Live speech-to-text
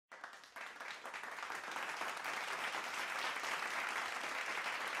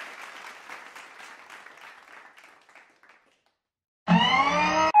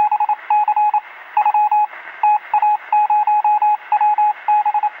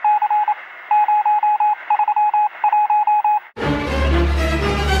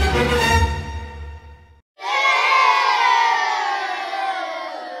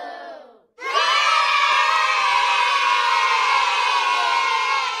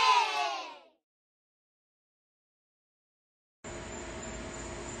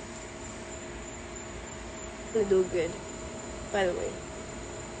I'm gonna do it good, by the way.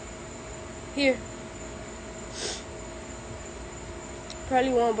 Here.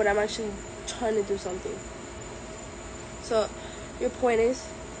 Probably won't, but I'm actually trying to do something. So, your point is?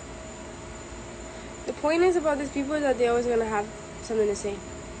 The point is about these people is that they're always gonna have something to say.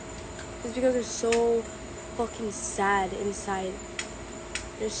 It's because they're so fucking sad inside.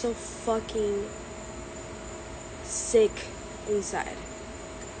 They're so fucking sick inside.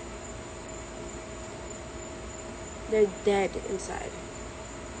 They're dead inside.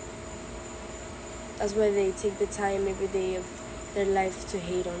 That's why they take the time every day of their life to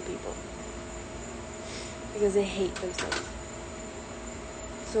hate on people. Because they hate themselves.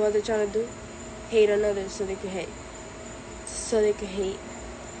 So what they're trying to do? Hate on others so they can hate. So they can hate.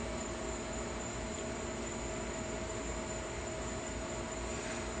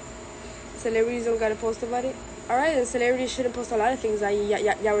 Celebrities don't gotta post about it? Alright, then celebrities shouldn't post a lot of things that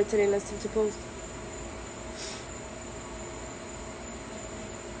y'all were telling us to post.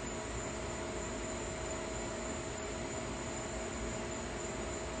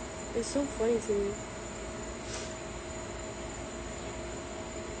 It's so funny to me.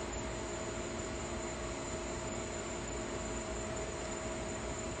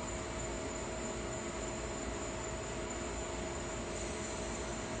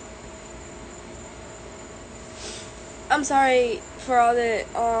 I'm sorry for all the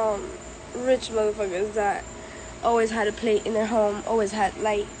rich motherfuckers that always had a plate in their home, always had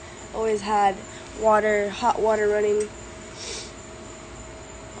light, always had water, hot water running,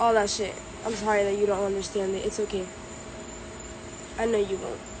 all that shit. I'm sorry that you don't understand it. It's okay. I know you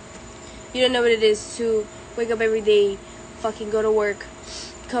won't. You don't know what it is to wake up every day, fucking go to work,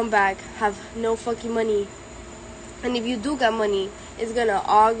 come back, have no fucking money. And if you do got money, it's gonna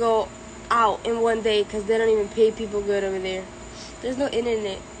all go out in one day because they don't even pay people good over there. There's no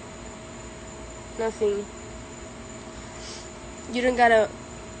internet. Nothing. You don't gotta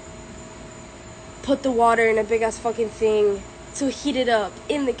put the water in a big ass fucking thing to heat it up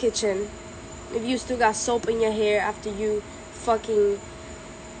in the kitchen. If you still got soap in your hair after you fucking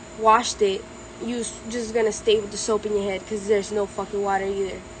washed it, you just gonna stay with the soap in your head because there's no fucking water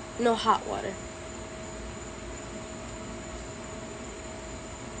either. No hot water.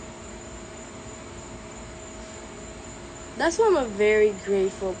 That's why I'm a very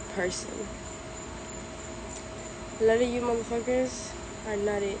grateful person. A lot of you motherfuckers are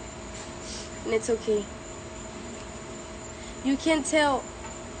not it. And it's okay. You can't tell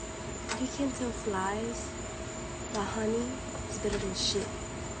flies that honey is better than shit.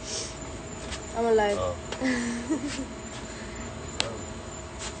 I'm alive. Oh.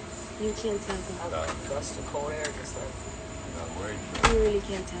 You can't tell them. No. Gust of cold air just like. Not worried. You really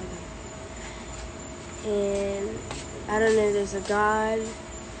can't tell them. And I don't know if there's a God,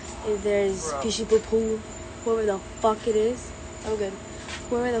 if there's Pishy Poo Poo, whoever the fuck it is. I'm good.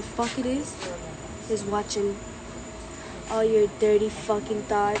 Whoever the fuck it is watching all your dirty fucking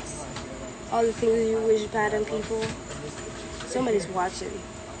thoughts, all the things you wish bad on people. Somebody's watching.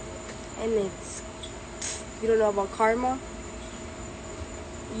 And it's, you don't know about karma?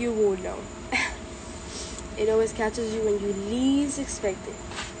 You will know. It always catches you when you least expect it.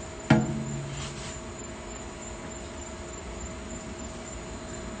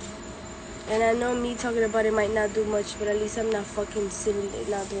 And I know me talking about it might not do much, but at least I'm not fucking sitting there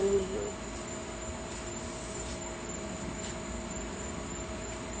not doing anything.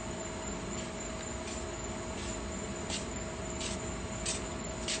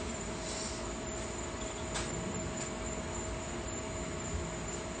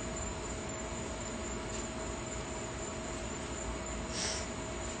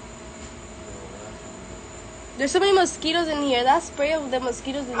 There's so many mosquitoes in here. That spray of the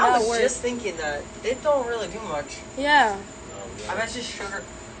mosquitoes did not work. I was just thinking that. It don't really do much. Yeah. I bet it's just sugar.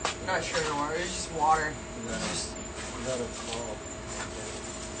 Not sugar water. It's just water. No. Just, You gotta call.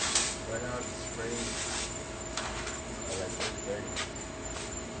 Right now it's spraying. I like it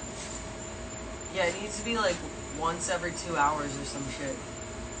 30. yeah, it needs to be like once every 2 hours or some shit.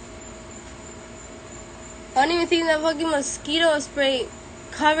 I don't even think that fucking mosquito spray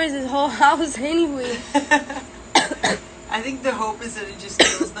covers his whole house anyway. I think the hope is that it just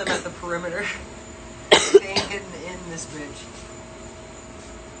kills them at the perimeter. They ain't getting in this bitch.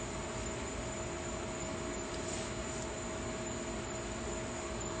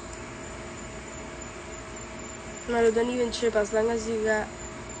 No, don't even trip. As long as you got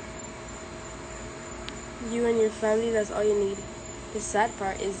you and your family, that's all you need. The sad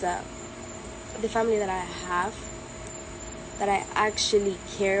part is that the family that I have, that I actually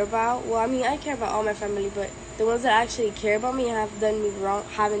care about, well, I mean, I care about all my family, but the ones that actually care about me haven't done me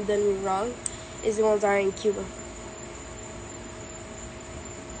wrong, is the ones that are in Cuba.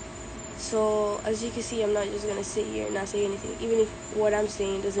 So, as you can see, I'm not just gonna sit here and not say anything, even if what I'm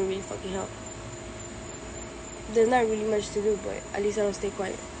saying doesn't really fucking help. There's not really much to do, but at least I don't stay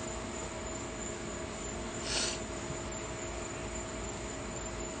quiet.